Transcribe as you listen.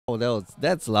Oh,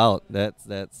 that's loud.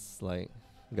 That's like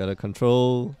gotta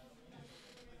control.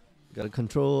 Gotta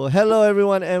control. Hello,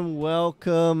 everyone, and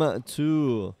welcome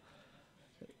to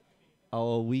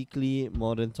our weekly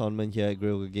modern tournament here at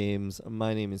Grillga Games.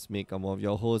 My name is Mick. I'm one of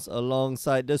your hosts,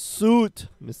 alongside the suit,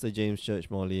 Mr. James Church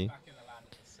Morley.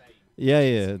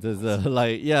 Yeah. There's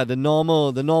the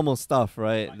normal stuff,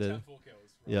 right?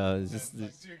 Yeah,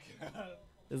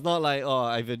 it's not like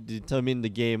I've determined the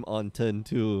game on turn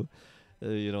 2.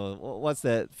 What's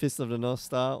that? Fist of the North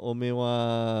Star,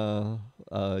 Omewa.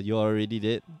 You already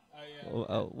did.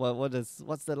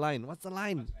 What's the line? What's the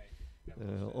line?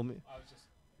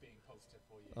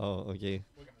 Oh, okay.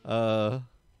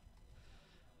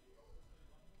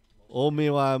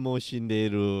 Omewa mo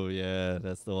shinderu. Yeah,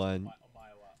 that's the one.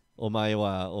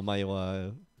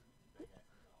 Omaewa.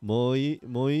 Moi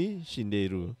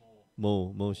shinderu.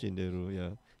 Mo shinderu. Yeah,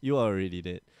 you already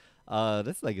did.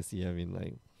 That's legacy. I mean,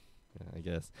 like, yeah, I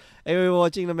guess. Anyway, we're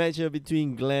watching the match here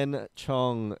between Glenn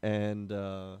Chong and.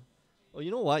 Oh, you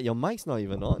know what? Your mic's not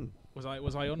even on. Was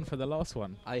I on for the last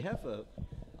one? I have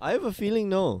a feeling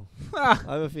no. I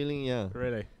have a feeling, yeah.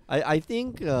 Really? I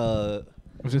think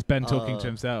It was just Ben talking to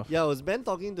himself. Yeah, it was Ben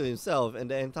talking to himself, and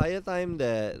the entire time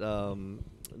that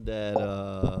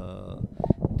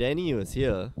Danny was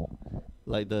here,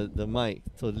 like the mic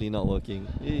totally not working.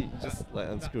 He just like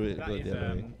unscrew it, go the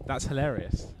other way. That's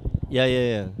hilarious.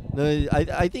 Yeah. No,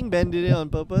 I think Ben did it on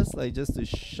purpose, like just to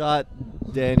shut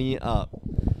Danny up.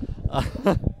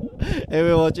 And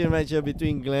we're watching a match here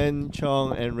between Glenn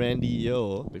Chong and Randy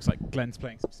Yo. Looks like Glenn's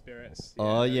playing some spirits.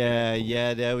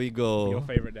 Yeah, there we go. Your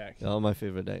favorite deck. Oh, my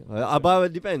favorite deck. But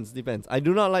it depends. I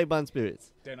do not like Bun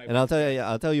Spirits. And I'll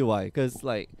tell you why. Because,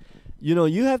 like,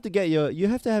 you have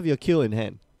to have your kill in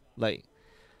hand. Like,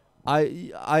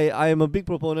 I am a big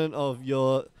proponent of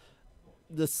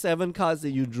the 7 cards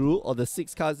that you drew or the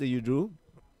 6 cards that you drew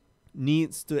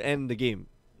needs to end the game.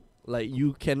 Like,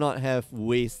 you cannot have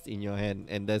waste in your hand,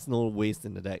 and there's no waste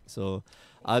in the deck. So,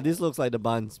 this looks like the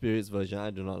Bun Spirits version. I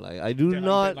do not like. I do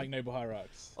not like Noble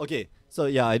Hierarchs. Okay, so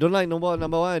yeah, I don't like Noble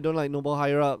number 1. I don't like Noble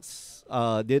Hierarchs.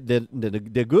 They're good.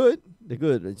 They're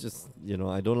good. It's just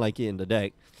I don't like it in the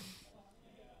deck.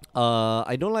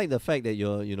 I don't like the fact that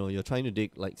you're trying to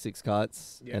dig like 6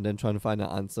 cards and then trying to find an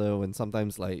answer when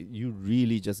sometimes like you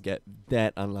really just get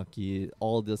that unlucky.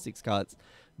 All the 6 cards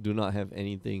do not have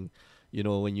anything.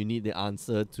 When you need the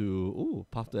answer to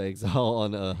Path to Exile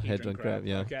on a Hedron Crab.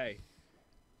 Yeah. Okay.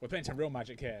 We're playing some real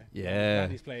magic here. Yeah.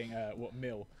 Andy's playing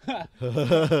Mill.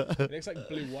 It looks like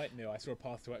blue-white Mill. I saw a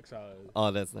Path to Exile. Oh,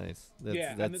 that's nice.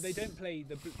 And they don't play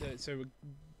the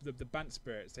Bant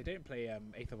Spirits. They don't play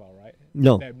Aetherval, right?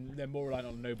 No. They're more reliant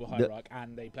on Noble Hierarch,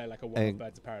 and they play like a Wild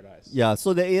Birds of Paradise. Yeah.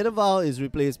 So the Aetherval is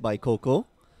replaced by Coco.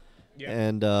 Yeah.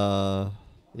 And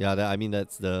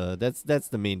that's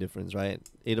the main difference, right?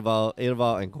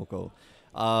 Aetherval and Coco.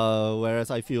 Whereas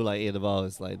I feel like Aetherval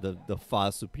is like the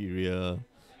far superior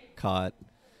card.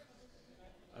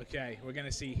 Okay, we're going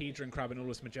to see Hedron Crab in all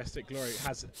its majestic glory. It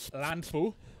has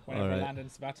landfall. Whenever you land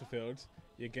into the battlefield,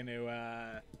 you're going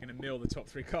to mill the top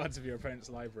 3 cards of your opponent's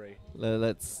library.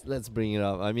 Let's bring it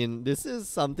up. I mean, this is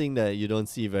something that you don't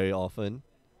see very often.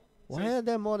 Why are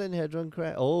there more than Hedron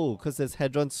Crab? Oh, because there's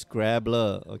Hedron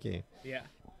Scrabbler. Okay. Yeah.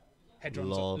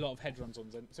 Hedrons, a lot of Hedrons on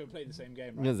Zendika. So we played the same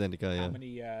game, right? Yeah, Zendika, yeah. How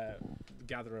many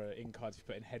Gatherer in cards you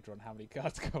put in Hedron? How many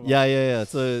cards come Yeah.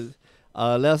 So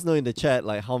let us know in the chat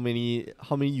like how many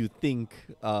you think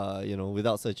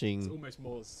without searching. It's almost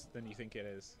more than you think it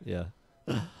is. Yeah.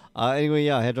 Anyway,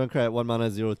 yeah, Hedron Crab, 1 mana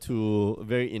 0/2,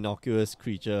 very innocuous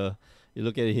creature. You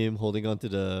look at him holding on to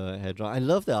the Hedron. I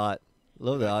love the art.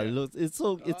 Love the art. It's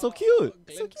so cute.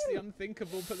 Glimpse the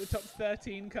unthinkable. Put the top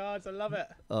 13 cards. I love it.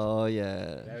 Oh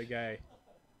yeah. There we go.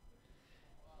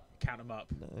 Count them up.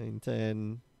 9,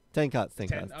 10 cards. 10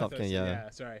 cards. Top 10. Yeah.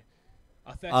 Sorry.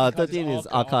 13 is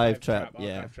Archive Trap.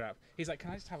 Yeah. Archive Trap. He's like, can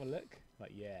I just have a look?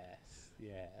 Like, yes.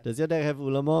 Yeah. Does your deck have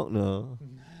Ulamog? No.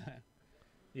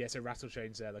 Yeah, so Rattle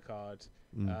Chain's there, the card.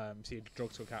 See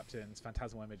Drogsaw Captains,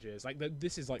 Phantasmal Images. Like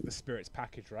this is like the Spirits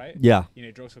package, right? Yeah.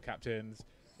 Drogsaw Captains,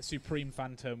 Supreme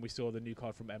Phantom. We saw the new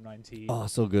card from M19. Oh,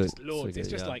 so good. Just lords. So good, it's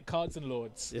just like cards and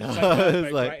lords. Yeah.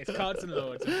 It's like, right? It's cards and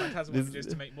lords and Phantasmal Images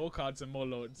to make more cards and more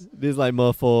lords. This is like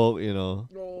Merfolk,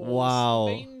 Wow.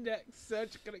 Main deck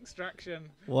Surgical Extraction.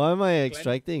 Why am I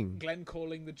extracting? Glenn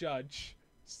calling the judge.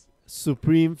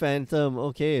 Supreme Phantom.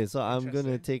 Okay, so I'm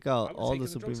gonna take out all the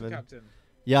Supreme Phantom.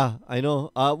 Yeah, I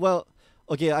know. Well,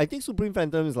 okay, I think Supreme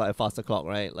Phantom is like a faster clock,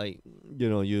 right? Like,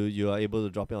 you are able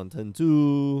to drop it on turn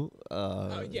 2,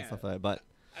 stuff like that. But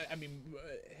I mean,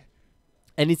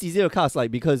 and it's easier to cast,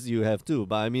 like, because you have 2.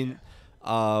 But I mean,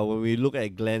 when we look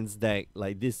at Glenn's deck,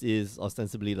 like this is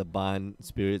ostensibly the Barn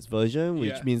Spirits version,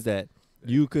 which Yeah. means that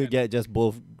you could And get just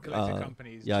both. Collected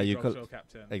companies. yeah, two you drops could- or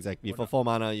captain. Exactly. Or For not. 4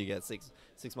 mana, you get six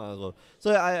mana as well.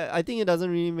 So I think it doesn't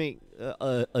really make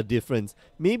a difference.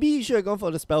 Maybe you should have gone for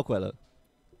the Spell Queller.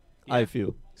 I Yeah.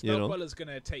 feel. You know. Spellqueller's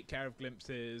gonna take care of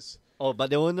glimpses. Oh,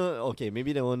 but there were no. Okay,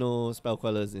 maybe there were no Spell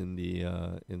Quellers in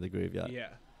the graveyard. Yeah.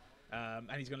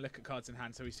 And he's going to look at cards in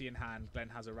hand. So we see in hand, Glenn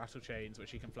has a Rattle Chains,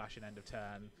 which he can flash in end of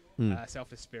turn. Hmm.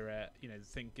 Selfless Spirit, you know, the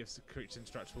thing gives the creature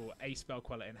indestructible, a Spell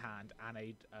Queller in hand, and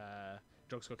a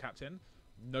Drogscore Captain.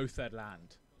 No third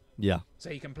land. Yeah.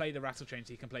 So he can play the Rattle Chains,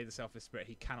 he can play the Selfless Spirit.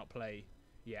 He cannot play.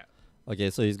 Yeah. Okay,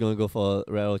 so he's gonna go for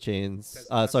Rattle Chains.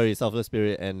 That's- Sorry, Selfless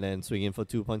Spirit, and then swing in for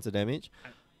 2 points of damage.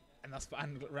 And that's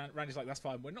and Randy's like, that's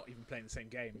fine. We're not even playing the same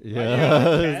game. Like, Yeah, I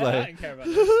don't it's care. like- I don't care about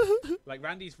this. Like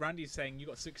Randy's saying, you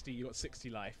got 60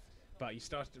 life, but you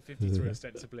started at 53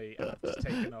 ostensibly, and I've just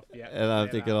taken off. Yeah, And I've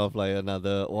clear taken that. off like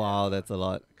another. Wow, that's a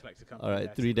lot. Collector company. All right,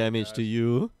 there, 3 super damage to good.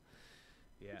 you,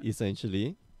 Yeah.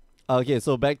 essentially. Okay,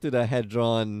 so back to the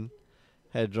Hedron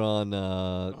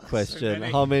so question.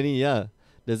 many. How many? Yeah.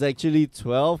 There's actually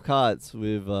 12 cards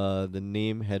with the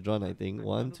name Hedron, I think.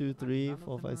 1, 2, 3,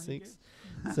 4, 5, 6,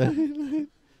 7, 8,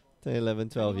 10, 11,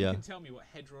 12, Anyone yeah. can tell me what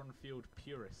Hedron Field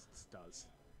Purists does.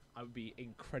 I would be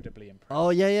incredibly impressed. Oh,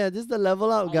 yeah. This is the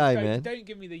level up guy, don't, man. Don't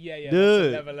give me the that's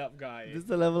Dude. a level up guy. This is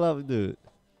the level up dude.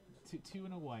 Two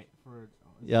and a white for.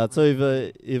 Yeah, so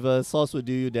if a source would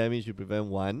do you damage, you prevent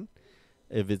 1.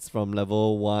 If it's from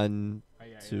level 1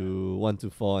 to 1 to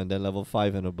 4, and then level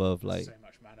 5 and above, like, so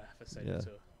much mana for so yeah.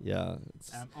 little. yeah.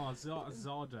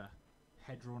 Zarda,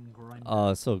 Hedron Grinder.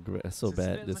 Oh, so great, so it's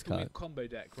bad, like this a card. weird combo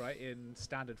deck, right? In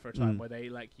standard for a time, Mm. where they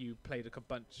like you played a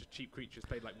bunch of cheap creatures,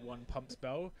 played like one pump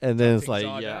spell, And then it's something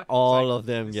like, Zarda. yeah, It's all like, of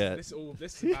them this, get.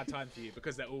 This is a bad time for you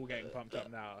because they're all getting pumped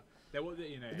up now. They're all,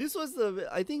 you know. This was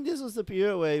I think this was the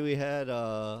period where we had,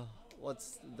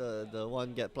 what's the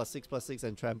one get +6/+6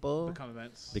 and trample? Become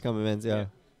events. Become events, Yeah. yeah.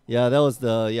 Yeah, that was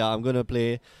I'm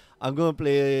gonna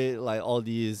play like all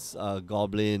these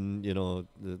goblin,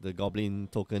 the goblin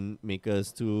token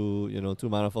makers, 2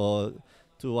 mana for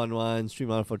 2/1/1s, 3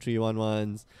 mana for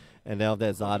 3/1/1s, and then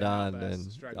after that Goblin Zada, and Outburst,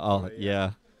 then Dragonfly,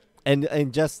 yeah.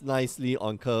 And just nicely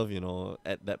on curve,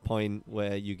 at that point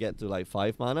where you get to like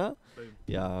 5 mana, Boom.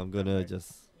 yeah, I'm gonna Okay.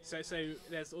 just So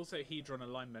there's also Hedron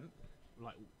alignment,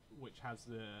 like which has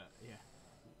the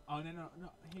Oh no.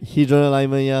 Hedron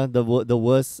alignment, yeah, the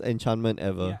worst enchantment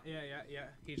ever. Yeah.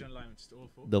 Hedron alignment just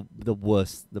awful. The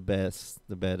worst, the best,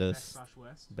 the West baddest, /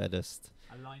 West. baddest.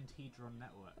 Aligned Hedron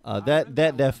network. I remember That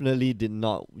one. definitely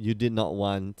you did not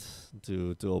want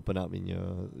to open up in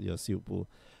your sealed pool.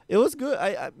 It was good.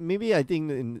 I think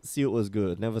in sealed was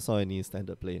good. Never saw any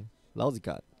standard play. Lousy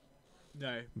card.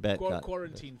 No. Bad card.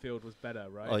 Quarantine Field was better,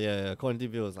 right? Oh yeah. Quarantine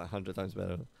View was like 100 times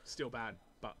better. Still bad,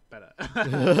 but better.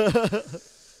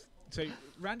 So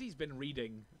Randy's been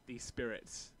reading these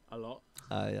spirits a lot.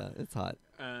 Yeah, it's hard.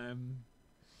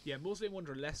 Yeah, Mausoleum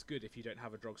Wanderer less good if you don't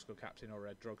have a Drogskull Captain or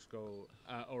a Drogskull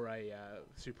or a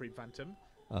Supreme Phantom.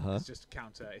 Uh-huh. It's just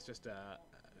counter. It's just a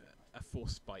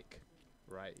force spike,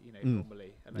 right?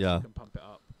 Normally, unless Yeah. you can pump it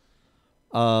up.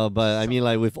 But I mean,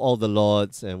 like with all the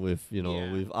lords and with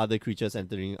Yeah. with other creatures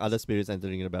other spirits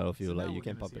entering the battlefield, So like now you we're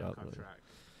can gonna pump see it up. Archive right? Track.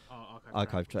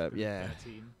 Archive Trap, was yeah.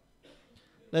 13.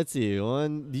 Let's see.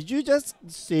 Did you just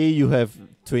say you have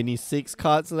 26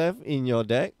 cards left in your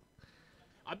deck?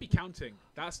 I'd be counting.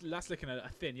 That's looking at a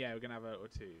thin. Yeah, we're gonna have or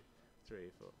 2, 3,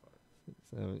 4, 5.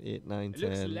 7, 8, 9, It 10.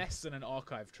 looks less than an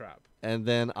Archive Trap. And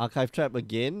then Archive Trap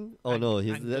again? Oh and, no,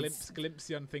 and glimpse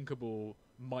the Unthinkable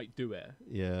might do it.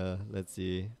 yeah, let's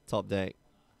see. Top deck.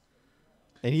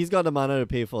 And he's got the mana to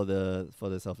pay for the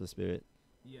Selfless Spirit.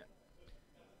 Yeah.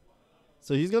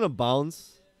 So he's gonna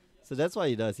bounce. So that's what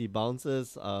he does. He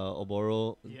bounces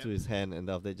Oboro Yep. to his hand and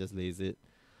after that just lays it.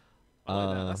 I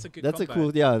like that. That's a good That's combo. a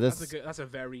cool, yeah. That's a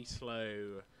very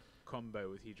slow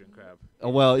combo with Hedron Crab.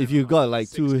 Well, if you've got like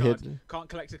 6 2 cards. hit, Can't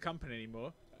collect a company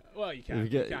anymore. Well, you can. You You,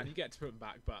 get- can. You get to put them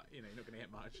back, but you're not going to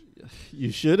hit much.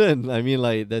 you shouldn't. I mean,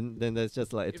 like then that's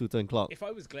just like a 2-turn clock. If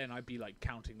I was Glenn, I'd be like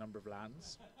counting number of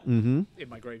lands Mm-hmm. in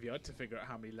my graveyard to figure out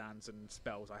how many lands and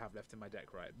spells I have left in my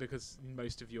deck, right? Because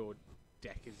most of your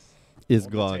deck is It's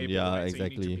on the gone. table, Yeah, right? So you need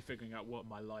to exactly. be figuring out what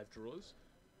my live draws.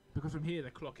 Because from here,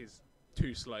 the clock is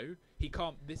too slow. He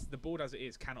can't. The board as it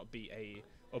is cannot beat a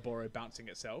Oboro bouncing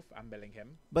itself and milling him.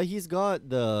 But he's got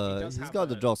does he's have got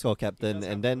the a- Drogskull Captain, does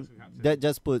have and the then Drogskull Captain. that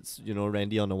just puts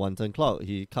Randy on a 1-turn clock.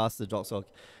 He casts the Drogskull,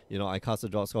 I cast the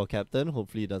Drogskull Captain.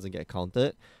 Hopefully, it doesn't get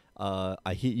counted.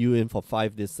 I hit you in for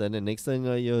 5 this turn, and next turn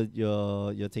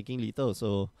you're taking lethal.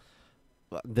 So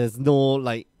there's no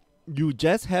like you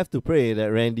just have to pray that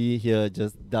Randy here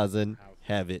just doesn't Have.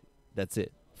 have it. That's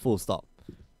it. Full stop.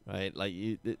 Right? Like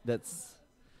that's.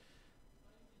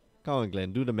 Come on,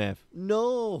 Glenn. Do the math.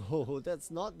 No, that's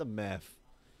not the math.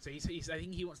 So I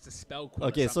think he wants to spell Queller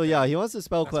Okay, so something. yeah, he wants to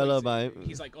spell That's what Queller he's, by.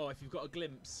 he's like, oh, if you've got a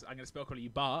glimpse, I'm going to spell Queller you.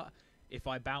 But if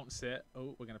I bounce it,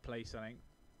 oh, we're going to play something.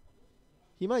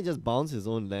 He might just bounce his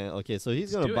own land. Okay, so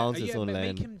he's Let's gonna do bounce it. his Yeah, own make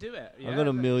land. him do it. Yeah, I'm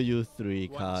gonna but- mill you 3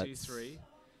 1, cards. 2, 3.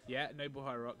 Yeah, Noble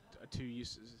High Rock, 2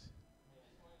 uses.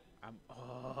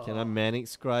 Can I Manic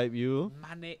Scribe you?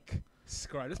 Manic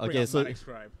Scribe. Let's bring Okay, up so Manic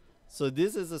Scribe. So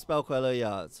this is a Spell Queller,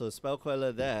 yeah. So Spell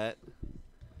Queller that.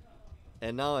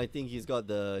 And now I think he's got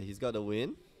the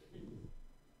win.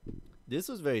 This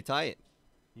was very tight.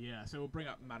 Yeah, so we'll bring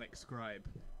up Manic Scribe.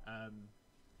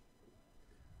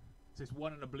 So it's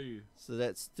 1 and a blue. So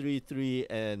that's 3, 3,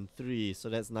 and 3. So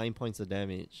that's 9 points of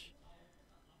damage.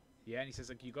 Yeah, and he says,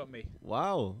 like, you got me.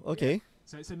 Wow. Okay.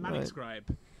 So it's a Manic Right.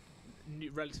 Scribe.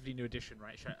 Relatively new addition,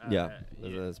 right? Yeah,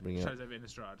 let's bring it up. Shadows over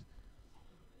Innistrad.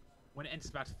 When it enters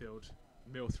the battlefield,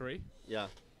 mill 3. Yeah.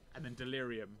 And then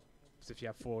Delirium. So if you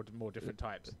have 4 more different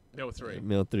types, mill 3.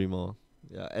 Mill 3 more.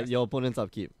 Yeah. At your opponent's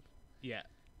upkeep. Yeah.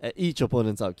 At each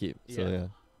opponent's upkeep. So Yeah. yeah.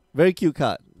 Very cute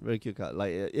card. Very cute card.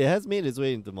 Like it has made its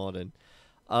way into modern.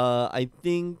 I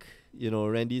think,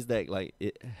 Randy's deck, like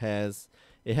it has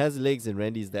legs in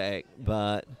Randy's deck,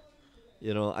 but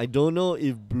I don't know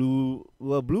if blue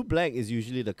black is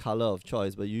usually the color of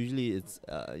choice, but usually it's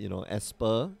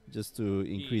Esper just to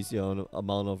increase your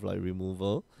amount of like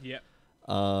removal. Yep.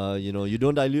 You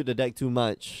don't dilute the deck too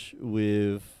much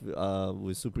with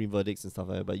Supreme Verdicts and stuff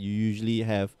like that, but you usually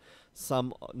have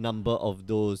some number of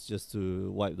those just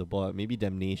to wipe the board. Maybe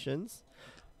Damnations.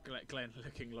 Glenn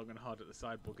looking long and hard at the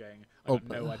sideboard going, I Oh, got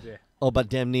no idea. Oh, but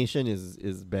Damnation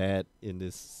is bad in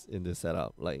this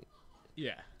setup. Like,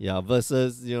 Yeah.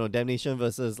 versus Damnation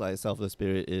versus like Selfless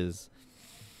Spirit is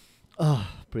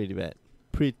pretty bad.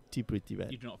 Pretty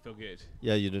bad. You do not feel good.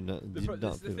 Yeah, you do not. The, do pro-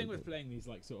 not the feel thing good. with playing these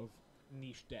like sort of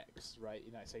niche decks, right?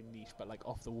 I say niche, but like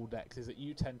off the wall decks, is that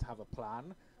you tend to have a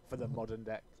plan for the modern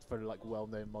deck, for like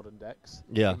well-known modern decks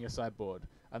Yeah. in your sideboard,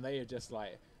 and they are just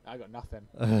like, I got nothing.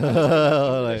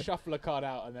 Like, Shuffle a card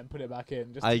out and then put it back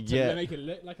in, just I to get- make it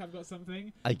look like I've got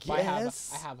something. I But I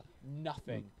guess. have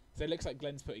nothing. So it looks like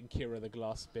Glenn's putting Kira the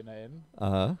Glass Spinner in.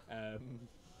 Uh-huh. Um,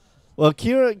 Well,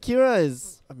 Kira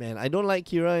is, man, I don't like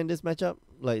Kira in this matchup.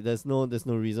 Like, there's no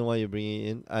reason why you're bringing it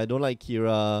in. I don't like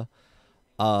Kira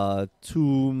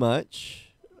too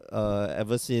much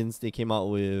ever since they came out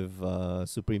with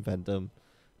Supreme Phantom.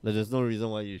 Like, there's no reason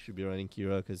why you should be running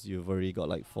Kira because you've already got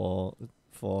like four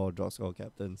Drogskull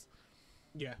captains.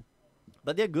 yeah.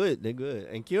 But they're good.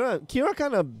 And Kira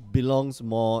kind of belongs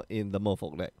more in the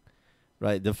Merfolk deck.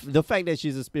 Right? The fact that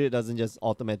she's a spirit doesn't just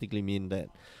automatically mean that,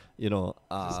 She's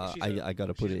I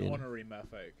gotta put she's it an in. honorary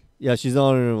Merfolk. Yeah, she's an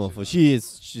honorary Merfolk.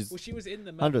 She's Well, she was in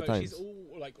the 100 Merfolk. She's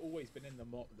times. always been in the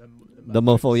the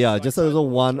Merfolk, yeah, like just as a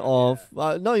sideboard, one-off.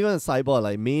 yeah. Not even a sideboard,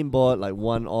 like main board, like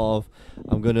one-off.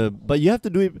 But you have to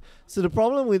do it. So the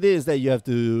problem with it is that you have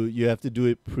to do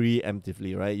it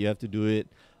preemptively, right? You have to do it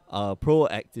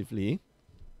proactively,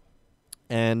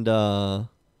 and what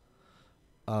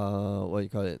you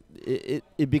call it?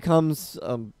 It becomes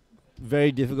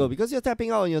very difficult because you're tapping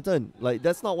out on your turn. Like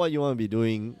that's not what you want to be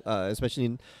doing, especially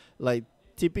in, like.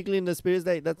 Typically in the spirits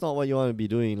deck, that's not what you want to be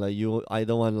doing. Like you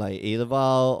either want like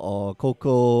Aetherval or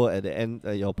Coco at the end,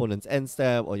 your opponent's end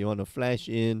step, or you want to flash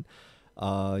in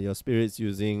your spirits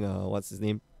using what's his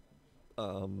name,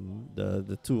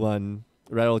 the 2/1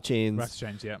 Rattle Chains, Rattle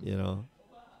Chains, yeah.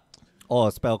 Or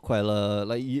Spell Queller.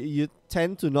 Like you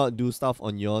tend to not do stuff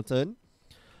on your turn,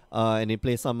 and they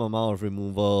play some amount of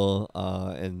removal,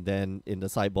 and then in the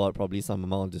sideboard probably some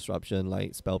amount of disruption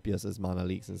like Spell Pierces, Mana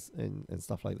Leaks, and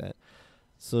stuff like that.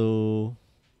 So,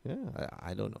 yeah,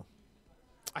 I don't know.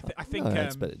 I think I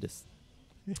expected this.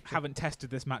 haven't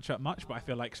tested this matchup much, but I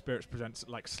feel like Spirits presents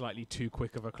like slightly too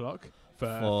quick of a clock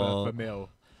for Mill.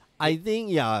 I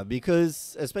think,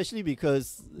 especially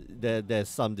because there's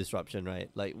some disruption,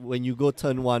 right? Like when you go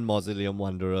turn 1 Mausoleum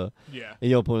Wanderer, Yeah. and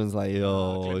your opponent's like,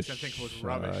 yo, Glenn's gonna think it was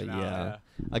rubbish now, yeah.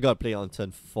 I gotta play on turn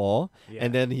 4, Yeah.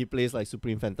 and then he plays like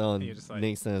Supreme Phantom on And you're just like,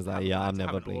 next turn. Is like, have I'm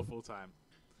never an playing. awful time.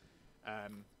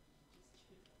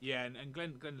 Yeah, and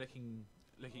Glenn looking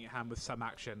at hand with some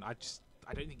action. I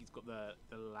don't think he's got the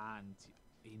land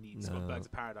he needs. He's got No. Birds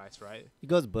of Paradise, right? He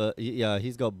got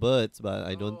he's got birds, but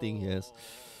I don't think he has.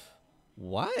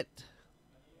 What?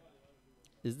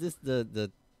 Is this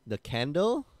the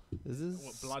candle? Is this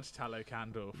What, Blood Tallow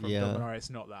Candle from Yeah. Dominar? It's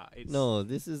not that. It's No,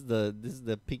 this is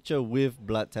the picture with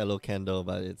blood tallow candle,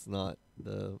 but it's not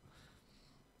the.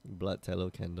 Blood Tallow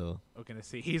Candle. We're gonna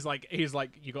see. He's like,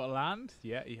 you got a land?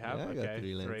 Yeah, you have. Yeah, I okay, got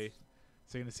 3 lands. 3.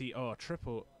 So you're gonna see. Oh,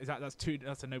 triple. That's 2.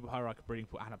 That's a Noble Hierarch breeding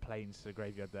pool and a plains to the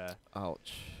graveyard there.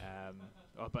 Ouch.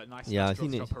 But nice. Yeah, nice he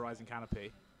drop needs- stop Horizon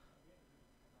Canopy.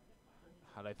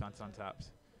 Hello, Phantom untapped.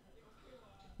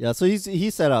 Yeah, so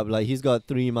he's set up. Like, he's got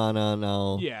 3 mana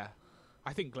now. Yeah,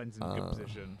 I think Glenn's in a good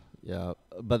position. Yeah,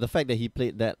 but the fact that he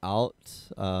played that out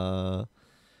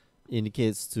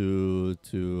indicates to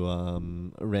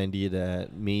Randy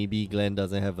that maybe Glenn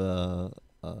doesn't have a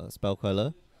spell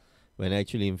queller, when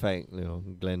actually, in fact,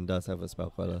 Glenn does have a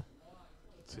spell queller.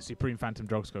 So Supreme Phantom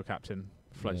Drogskull Captain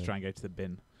floats Yeah. try and go to the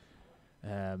bin.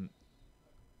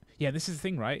 Yeah, this is the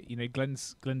thing, right?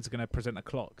 Glenn's gonna present a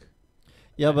clock.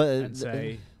 Yeah, and, but and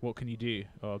say, what can you do?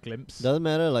 Or glimpse. doesn't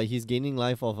matter. Like, he's gaining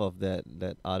life off of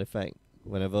that artifact.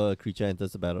 Whenever a creature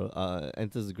enters the battle,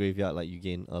 enters the graveyard, like, you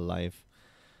gain a life.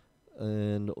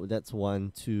 And that's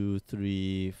 1, 2,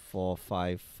 3, 4,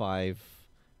 5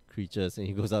 creatures, and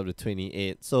he goes up to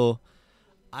 28. So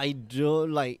I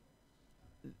don't like.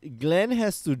 Glenn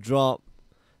has to drop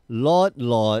Lord,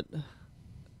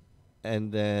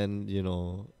 and then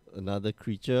another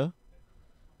creature,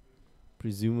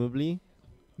 presumably,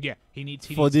 Yeah, he needs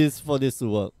for this to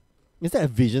work. Is that a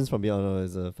Visions from Beyond, or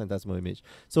is a Phantasmal Image?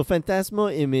 So Phantasmal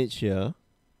Image here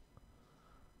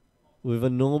with a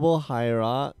Noble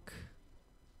Hierarch.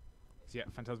 Yeah,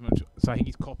 Phantasmal. So I think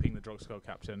he's copying the Drogskull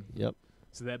Captain. Yep.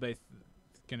 So they're both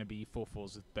going to be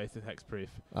 4/4s with both the hexproof,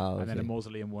 Okay. and then a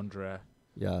Mausoleum Wanderer.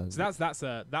 Yeah. So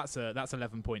that's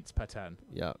 11 points per turn.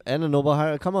 Yeah, and a Noble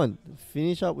Hierarch. Come on,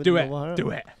 finish up with Do the it. Noble Hierarch. Do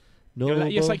it. Noble.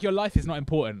 It's like your life is not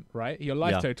important, right? Your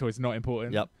life Yeah. total is not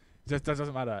important. Yep. Just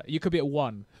doesn't matter. You could be at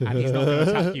 1, and he's not going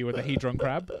to attack you with a Hedron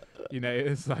Crab.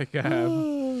 It's like,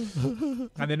 and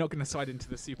they're not going to slide into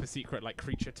the super secret like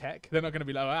creature tech. They're not going to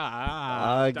be like,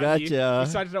 I don't you gotcha.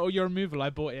 decided, your removal. I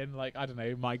bought in like, I don't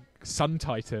know, my Sun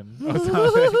Titan or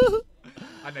something.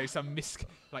 I know some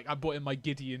like I bought in my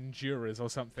Gideon Jurors or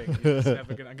something. I'm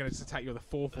going to just attack you with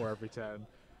a 4/4 every turn.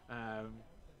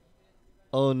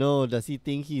 Oh no, does he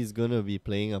think he's gonna be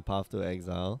playing a Path to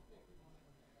Exile?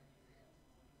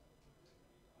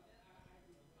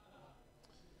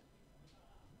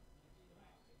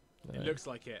 It looks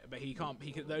like it, but he can't.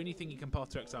 The only thing he can path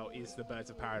to exile is the Birds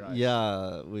of Paradise.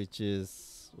 Yeah, which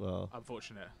is, well,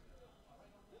 Unfortunate.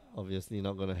 obviously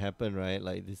not gonna happen, right?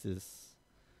 Like, this is,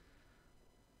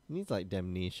 he needs like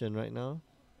Damnation right now.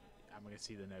 And we're going to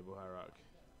see the Noble Hierarch.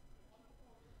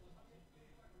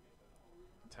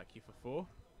 Attack you for 4.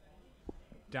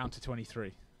 Down to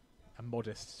 23. A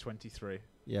modest 23.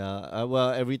 Yeah, well,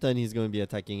 every turn he's gonna be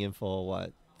attacking him for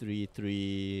what? 3,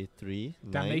 3, 3?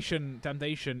 9?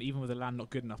 Damnation, even with a land not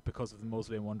good enough because of the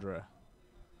Mausoleum Wanderer.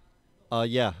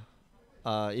 Yeah.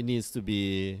 It needs to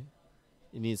be,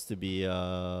 what do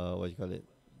you call it?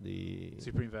 The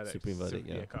Supreme Verdict. Supreme Verdict,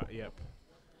 yeah. Yep.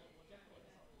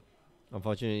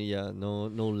 Unfortunately, yeah, no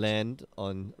land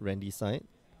on Randy's side,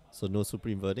 so no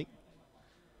Supreme Verdict.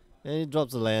 And he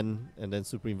drops a land, and then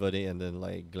Supreme Verdict, and then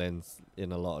like Glenn's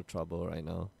in a lot of trouble right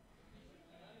now.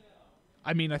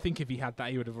 I mean, I think if he had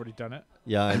that, he would have already done it.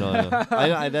 Yeah, I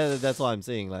know. That's what I'm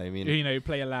saying. Like, I mean,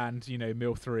 Play a land,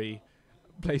 mill 3,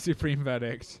 play Supreme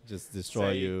Verdict. just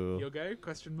destroy say, you. You'll go?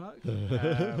 Question mark.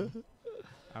 And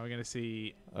we're going to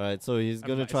see. All right, so he's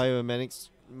gonna nice. try a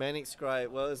manic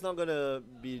scribe. Well, it's not gonna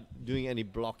be doing any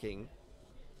blocking.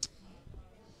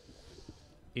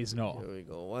 Is not. Here we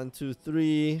go. 1, 2,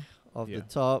 3 off Yeah. the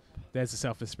top. There's the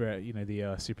Selfless Spirit,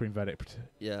 the Supreme Verdict.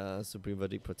 Yeah, Supreme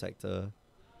Verdict Protector.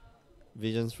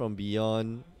 Visions from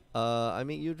Beyond. I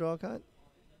make you draw a card?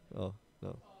 Oh,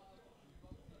 no.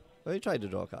 Well, you tried to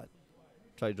draw a card.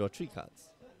 Try to draw 3 cards.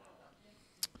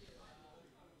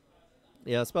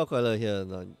 Yeah, Spell Queller here.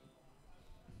 No,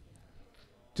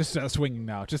 Just swinging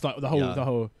now. Just like the Yeah.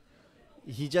 whole.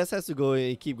 he just has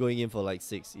to keep going in for like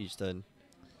 6 each turn.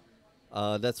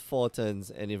 That's 4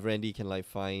 turns, and if Randy can like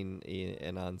find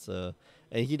an answer,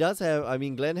 and he does have, I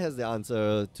mean, Glenn has the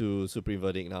answer to Supreme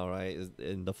Verdict now, right? Is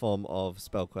in the form of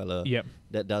Spell Queller. Yep.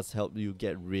 That does help you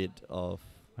get rid of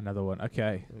Another one.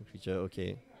 Okay. a creature.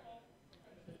 Okay.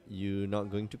 You not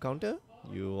going to counter?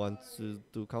 You want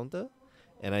to counter?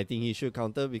 And I think he should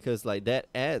counter because like that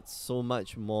adds so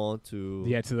much more to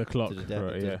Yeah, to the clock. to the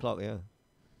right, to yeah. the clock, yeah.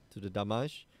 To the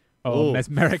damage. Oh,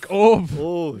 Mesmeric Orb.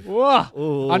 Oh. Whoa.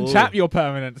 Oh. Untap your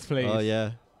permanents, please. Oh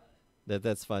yeah.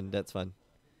 That's fun. That's fun.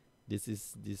 This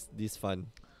is this fun.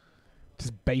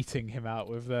 Just baiting him out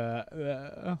with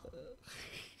the.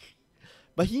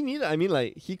 But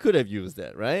he could have used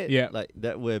that, right? Yeah. Like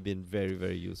that would have been very,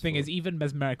 very useful. Thing is, even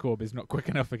Mesmeric Orb is not quick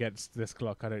enough against this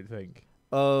clock, I don't think.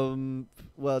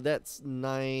 Well, that's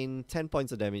 10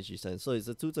 points of damage each turn. So it's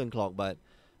a 2-turn clock, but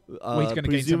Well, he's going to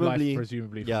gain some life, presumably,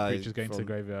 presumably, from yeah, creatures going to the from-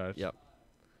 graveyard. yeah.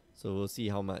 So we'll see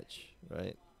how much,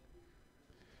 right?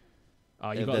 Oh,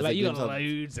 If you got there's a you got glimpse of-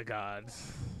 loads of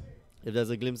cards. If there's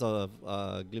a glimpse of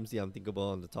glimpse the unthinkable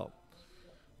on the top,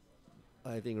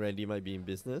 I think Randy might be in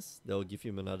business. They'll give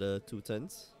him another 2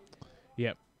 turns.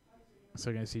 Yep. So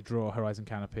we're going to see draw Horizon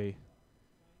Canopy.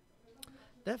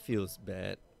 That feels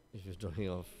bad if you're drawing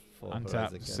off for Horizon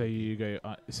Untap. So Canopy. you go.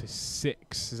 So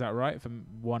 6. Is that right? For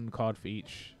 1 card for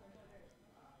each.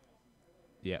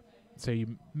 Yep. So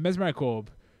you Mesmeric Orb.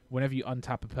 Whenever you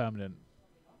untap a permanent,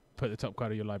 put the top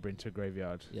card of your library into a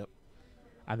graveyard. Yep.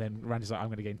 And then Randy's like, I'm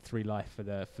going to gain 3 life for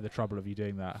the trouble of you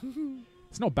doing that.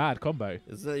 It's not bad combo.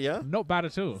 Is that, yeah? Not bad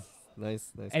at all.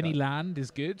 Nice. Any card. land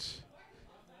is good.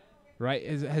 Right?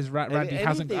 Randy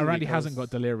anything Randy hasn't because- got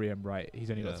Delirium, right? He's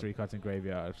only Yeah. got 3 cards in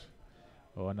graveyard.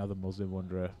 Or another Muslim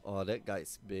Wanderer. Oh, that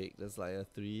guy's big. That's like a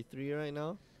 3/3 right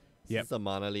now. Yep. It's a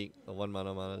mana league, a 1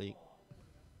 mana league.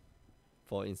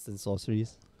 For instant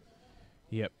sorceries.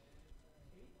 Yep.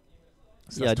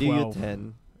 So Yeah, that's do you 12.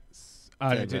 10? Oh,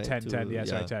 10, no, do right? 10, 10. To- Yeah,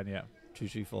 sorry, yeah. 10, yeah. 3,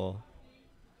 3, 4.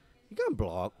 You can't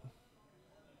block.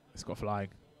 It's got flying.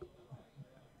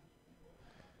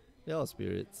 They're all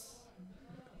spirits.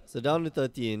 So down to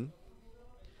 13.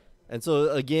 And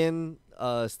so again,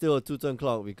 still a 2-turn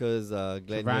clock because So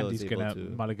Glenn Hill Randy's is able going to to.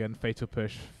 mulligan, Fatal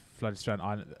Push, Flooded Strand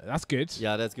Island. That's good.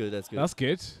 Yeah, that's good. That's good. That's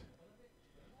good.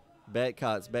 Bad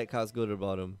cards go to the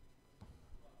bottom.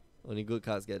 Only good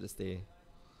cards get to stay.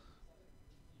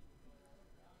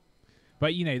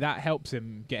 But, you know, that helps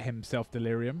him get himself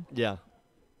Delirium Yeah.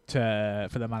 for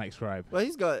the Manic Scribe. Well,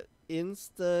 he's got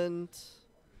instant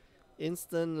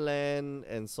land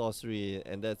and sorcery,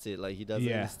 and that's it. Like he doesn't.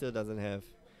 Yeah. He still doesn't have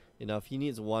enough. He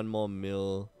needs 1 more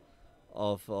mill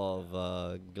of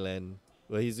Glenn.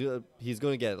 Well, he's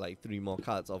going to get like 3 more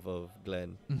cards off of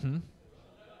Glenn. Mm-hmm.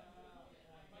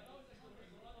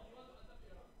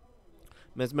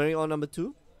 Mesmeric on number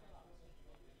 2.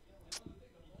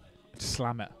 Just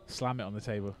slam it on the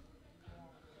table.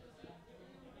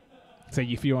 So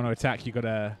if you want to attack, you got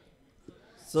to...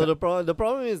 So the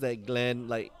problem is that Glenn,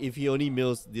 like, if he only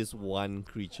mills this 1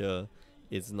 creature,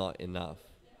 it's not enough.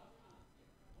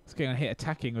 It's going to hit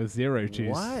attacking with 0/2s.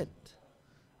 What?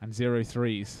 And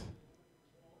 0/3s.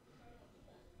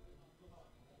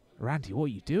 Randy, what are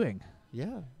you doing?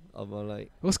 Yeah. I'm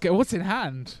like, What's in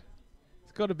hand?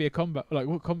 It's got to be a combat. Like,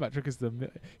 what combat triggers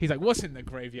the... He's like, what's in the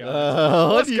graveyard?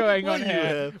 what What's do you- going what on do you here?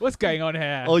 have? What's going on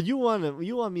here? Oh, you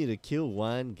want me to kill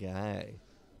 1 guy?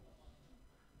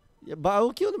 Yeah, but I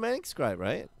will kill the Manic Scribe,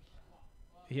 right?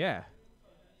 Yeah.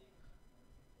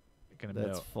 Gonna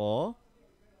That's build. 4.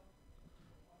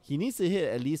 He needs to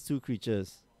hit at least 2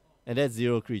 creatures, and that's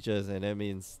 0 creatures, and that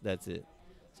means that's it.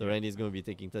 So Randy's going to be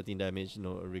taking 13 damage,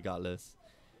 regardless.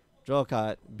 Draw a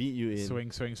card, beat you in,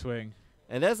 Swing.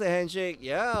 and that's a handshake.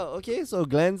 Yeah, okay. So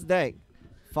Glenn's deck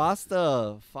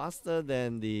faster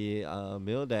than the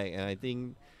mill deck, and I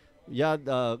think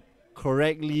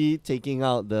correctly taking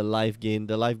out the life gain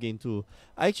 2.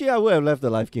 Actually, I would have left the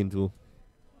life gain 2. You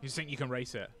just think you can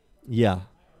race it? Yeah,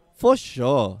 for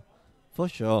sure.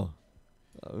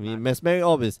 I mean, Mesmeric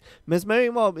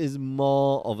Orb is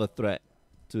more of a threat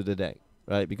to the deck,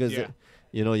 right? Because Yeah.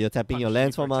 you're tapping your Punishes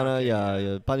lands you for for mana. attacking, Yeah,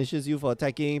 yeah. it punishes you for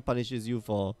attacking, punishes you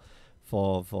for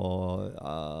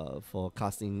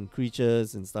casting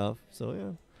creatures and stuff. So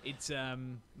yeah. It's I'll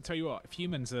tell you what, if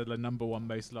humans are the #1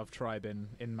 most loved tribe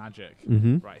in Magic,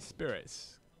 Mm-hmm. right?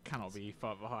 Spirits cannot be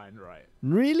far behind, right?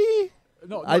 Really?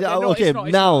 Not, Okay, it's not,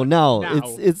 now now.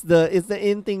 it's the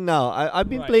in thing now. I've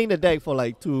been Right. playing the deck for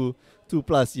like 2+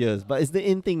 years, but it's the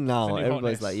in thing now. It's a new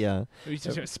Everybody's hotness. like, yeah. It's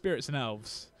just spirits and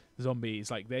elves, zombies,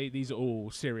 like these are all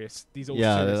serious. These are all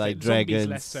Yeah, serious. they're like things. dragons. Zombies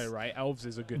less so, right? Elves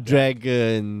is a good deck.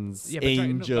 Dragons, Yeah, but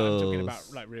angels. I'm talking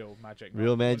about like real magic.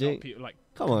 Real not magic? people, like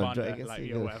Come on, Commander, dragons.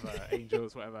 like whatever,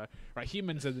 angels, whatever. Right,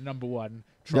 humans are the #1 Yeah,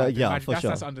 tribe. in yeah, Magic. for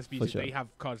That's sure, undisputed. for sure. They have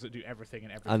cards that do everything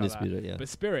and every colour. Undisputed, yeah. But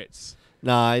spirits,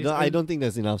 Nah, I it's don't. I on- don't think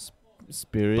there's enough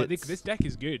spirits. but this deck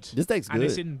is good. This deck's and good.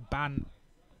 it's in ban,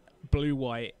 blue,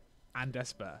 white, and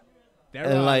Esper. There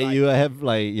And are like you have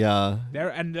like there,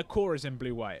 and the core is in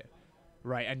blue, white,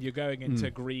 right? And you're going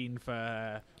into green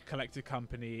for Collected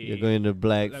Company. you're going to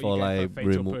black like, for you go like for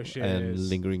Fatal and Pushes.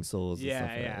 lingering souls. and Yeah, stuff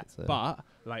like yeah. that, so. But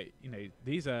like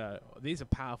these are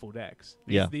powerful decks.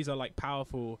 Yeah. These are like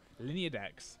powerful linear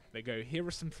decks. They go, here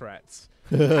are some threats.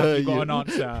 Have you got an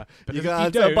answer? Because You if got you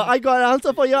answer, don't, but I got an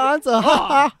answer for your answer.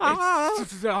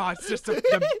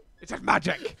 it's just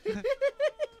magic.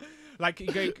 Like you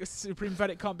go, Supreme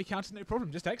Verdict can't be counted, no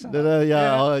problem, just exile.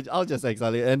 Yeah, I'll just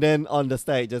exile it, and then on the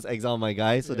stack just exile my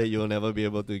guy so Yeah. that you'll never be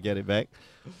able to get it back.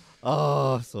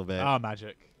 Oh, so bad. Ah,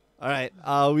 magic. All right,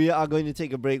 we are going to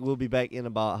take a break. We'll be back in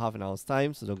about half an hour's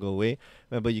time, so don't go away.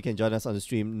 Remember, you can join us on the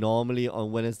stream normally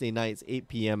on Wednesday nights, 8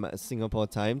 p.m. Singapore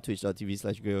time,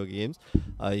 twitch.tv/GreyOgaGames.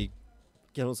 You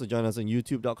can also join us on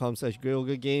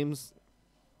youtube.com/GreyOgaGames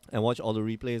and watch all the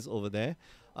replays over there.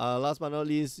 Last but not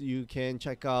least, you can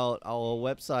check out our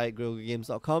website,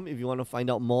 GreyOgaGames.com, if you want to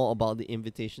find out more about the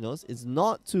invitationals. It's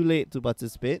not too late to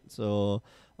participate, so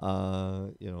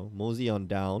mosey on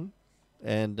down.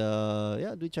 And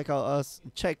do check us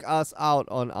out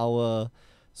on our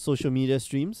social media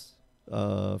streams,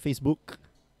 Facebook,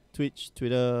 Twitch,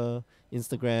 Twitter,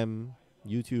 Instagram,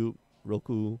 YouTube,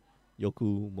 Roku,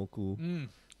 Yoku, Moku,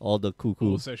 all the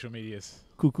All social medias.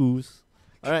 cuckoos.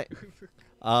 All right,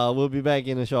 we'll be back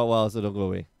in a short while, so don't go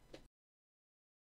away.